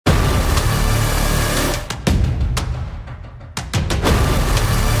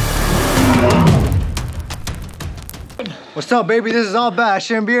What's up, baby? This is all bad. I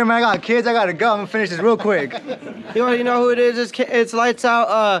shouldn't be here, man. I got kids. I gotta go. I'm gonna finish this real quick. You already know who it is. It's Lights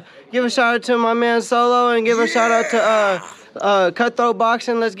Out. Give a shout out to my man Solo and give a shout out to Cutthroat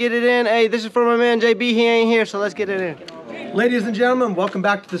Boxing. Let's get it in. Hey, this is for my man JB. He ain't here, so let's get it in. Ladies and gentlemen, welcome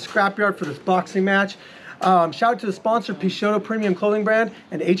back to the Scrapyard for this boxing match. Shout out to the sponsor, Peixoto Premium Clothing Brand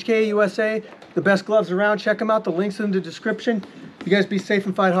and HKA USA. The best gloves around. Check them out. The link's in the description. You guys be safe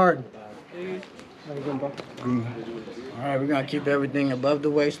and fight hard. All right, we're gonna keep everything above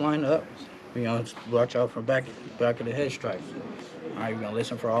the waistline up. We're gonna watch out for back of the head strikes. All right, we're gonna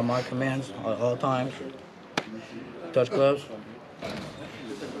listen for all my commands at all times. Touch gloves.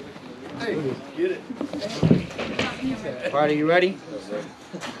 Hey, get it. Fighter, you ready?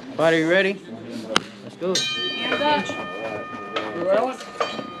 Fighter, you ready? Let's go. Hands up.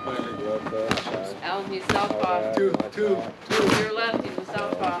 Alan, he's southpaw. Two. To your left, he's a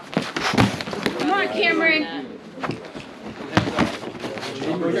southpaw. Come on, Cameron.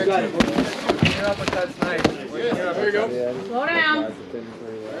 There you go. Slow down.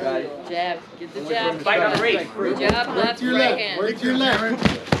 Jab. Get the jab. Jab, left, right hand. Work to your left.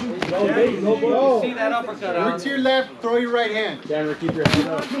 Go. See that uppercut on. Work to your left. Throw your right hand. Cameron, keep your hand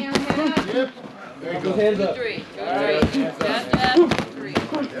up. Yep. There you go. Hands up. Three. Jab, three.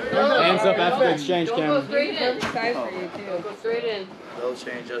 Hands up after the exchange, Cameron. Go straight in. Go straight in. They'll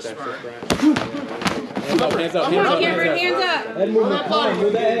change us. Hands up, hands up, hands up. Cameron, hands up. Head movement,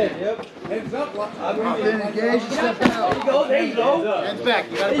 move that head. Yep. Hands up. Engage. Step out. There you go. Hands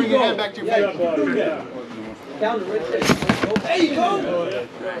back. You gotta bring your hand back to your face. Counter right there. There you go.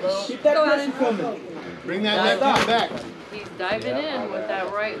 Keep that pressure coming. Bring that left hand back. He's diving in with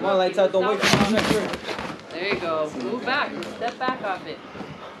that right. Come on, Lights Out. Don't wait for the next ring. There you go. Move back. Step back off it.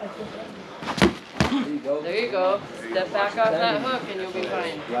 There you go. Step back off that hook and you'll be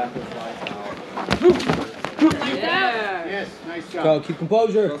fine. Yeah. Yes, nice job. Go, keep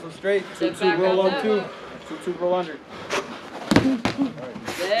composure. Go straight. Step back roll off on that two. hook. 2, roll under.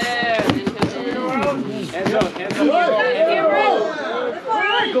 There. Then come in. Hands up, hands up.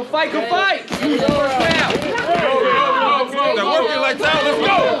 Go fight, go fight. And lower grab. They're working Lights Out. Let's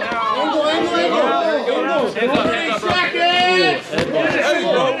go. Angle. 3 seconds. There you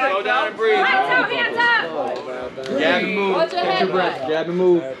go. Slow down and breathe. Hands up. Jab and move. Watch your Catch head your breath. back. Jab and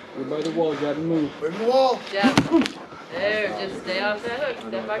move. You're by the wall. Jab and move. Bring the wall. Jab. There. Just stay off that hook.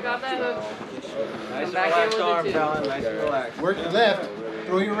 Step back off that hook. Come back in with the two. Nice and relaxed. Work your left.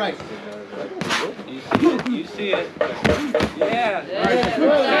 Throw your right. You see it. Yeah. There.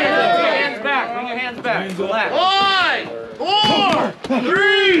 Hands back. Bring your hands back. Relax. 5, 4,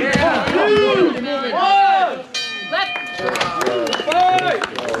 3, 2, 1. Left.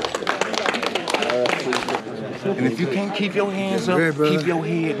 And if you can't keep your hands up, keep your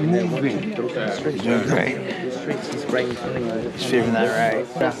head moving. You're great. He's feeling that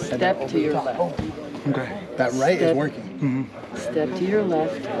right. Step to your left. Okay. That right is working. Step to your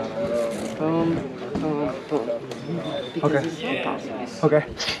left. Boom, boom, boom. Because it's so possible. Okay.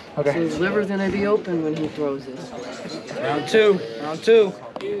 So his liver's gonna be open when he throws this. Round two. Round two.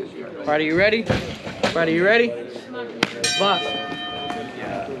 Fighter, you ready? Fighter, you ready? Box.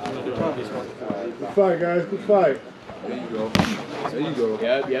 Good fight, guys. Good fight. Yep.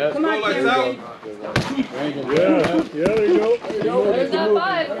 Come on, Cameron. Yeah, there you go. There's that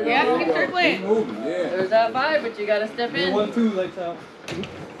 5. Yeah, keep circling. There's that 5, but you gotta step in. 1, 2, Lights Out.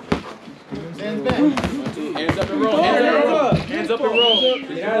 Hands back. Hands up and roll. Hands up and roll.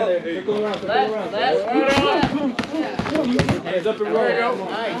 Get out of there. Circle around. Left. Hands up and roll.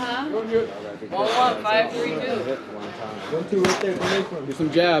 Nice. 1-1, 5, 3, 2. 1, 2 right there. Come away from him. Do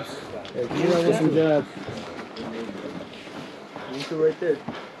some jabs. Do some jabs. 1, 2 right there.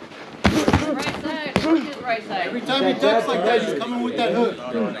 Right side. Work his right side. Every time he ducks like that, he's coming with that hook.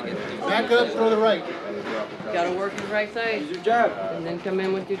 Back up, throw the right. Gotta work his right side. Use your jab. And then come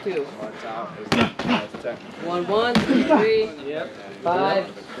in with your 2. 1, 1, 3, 5,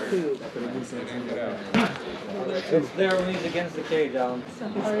 2. It's there when he's against the cage, Alan.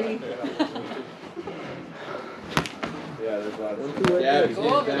 Sorry. Yeah, there's a lot of jabs. Go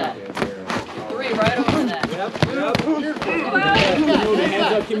over that. 3 right over that. Yep.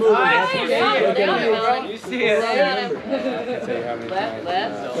 Hands up, keep moving. Stay on him, Alan. You see it. Stay on him.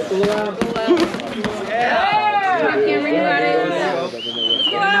 Left. Circle around. Yeah. Cameron, you got it. Let's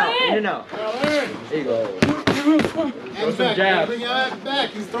go out. In and out. There you go. Hands back. jabs. Bring your hands back.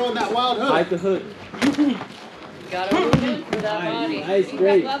 He's throwing that wild hook. Fight the hook. Gotta move in for that body. Nice,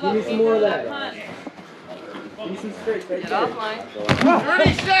 great. Give me some more of that. Give me some straight right Get there. offline.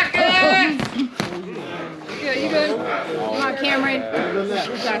 30 seconds! You good? You good? Come on, Cameron. Cameron. We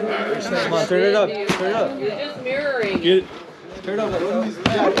got this. Come on, turn it up. Turn it up. You're just mirroring. Get it. Turn it up.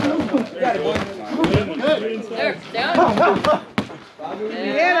 There, down.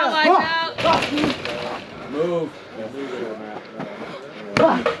 Yeah, lights out. Move.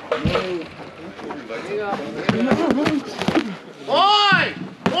 Five,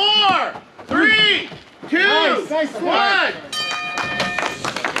 4, 3, 2, 1.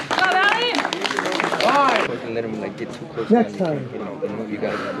 And let him like get too close. Next time. You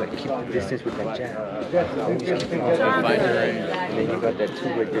gotta like keep the distance with that jab. Always keep him off the fighter, and then you got that two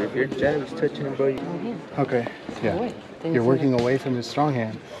right there. If your jab is touching him, bro. Okay. Yeah. You're working away from his strong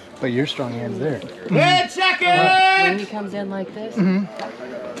hand, but your strong hand's there. 10 seconds. When he comes in like this,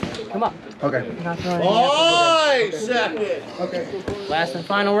 come up. Okay. You're not throwing 5 seconds. Okay. Last and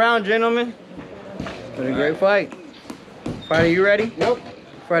final round, gentlemen. Been a great fight. Fighter, you ready? Yep.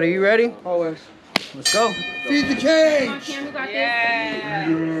 Fighter, you ready? Always. Let's go. Feed the cage. Come on, Cam, we got this. Yeah.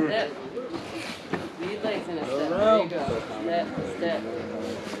 Step. Lead legs in a step. There you go. Step, step.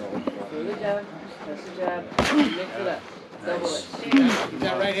 Through the jab. Press the jab. Mix it up. Double it. Keep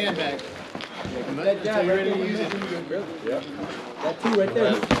that right hand back. That jab, You're ready to use it. Yep. That two right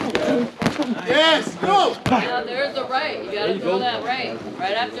there. Yes, go. Now there's the right. You gotta throw that right.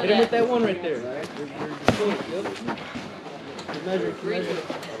 Right after that. Hit him with that one right there. Measure. Reach it.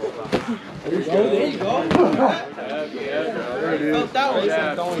 There you go. There you go. Felt that one.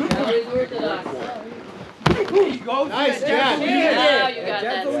 Always orthodox. There you go. Nice jab. Now you got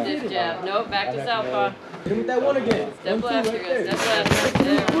that stiff jab. Nope, back to southpaw. Hit him with that one again. Step left, you're gonna step left.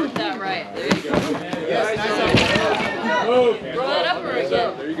 There, work that right. There you go. Yes, nice. Throw that upper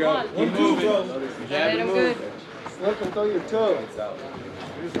again. There you go. Come on. Keep moving. That made him good. Look and throw your toe.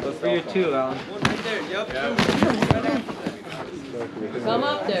 Go for your two, Alan. Come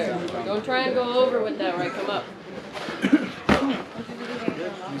up there. Don't try and go over with that right. Come up.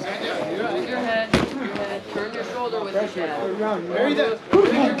 Move your head. Turn your shoulder with the jab. Bury that.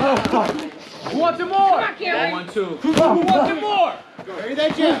 Who wants it more? Come on, Cameron. Who wants it more? Bury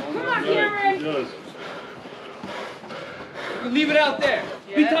that jab. Come on, Cameron. Leave it out there.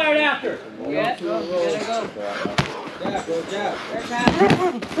 Be tired after. Yeah, you gotta go. Jab, go jab.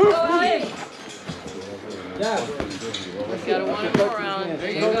 Go, Alex. Jab. Just gotta one more round.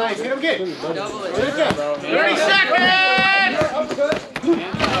 There you Go go. nice. Hit him again. Double it. 30 seconds.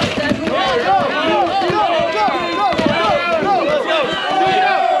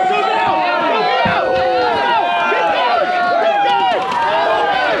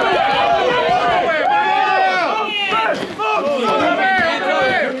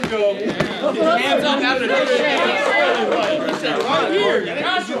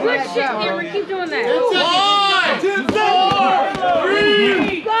 Good shit, Cameron. Keep doing that. 5, 4, 3,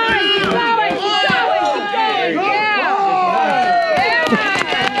 Keep going. Keep going.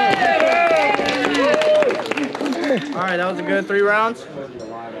 Yeah. All right, that was a good 3 rounds.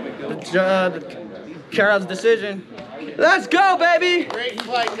 The crowd's decision. Let's go, baby. Great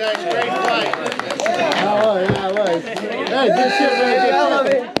fight, guys. Great fight. That was. Hey, good shit, man. I love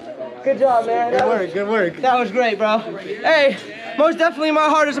it. Good job, man. Good work, good work. That was great, bro. Hey, most definitely my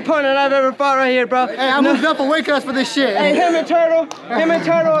hardest opponent I've ever fought right here, bro. Hey, I moved up a weight class for this shit. Hey, him and Turtle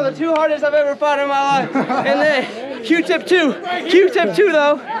are the 2 hardest I've ever fought in my life. And then Q-Tip too. Q-Tip too,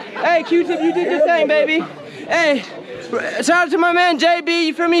 though. Hey, Q-Tip, you did your thing, baby. Hey, shout out to my man JB.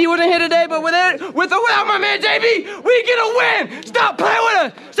 You feel me? He wasn't here today, but without my man JB, we get a win. Stop playing with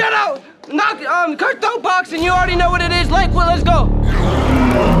us. Shout out, Kickboxing. You already know what it is. Let's go.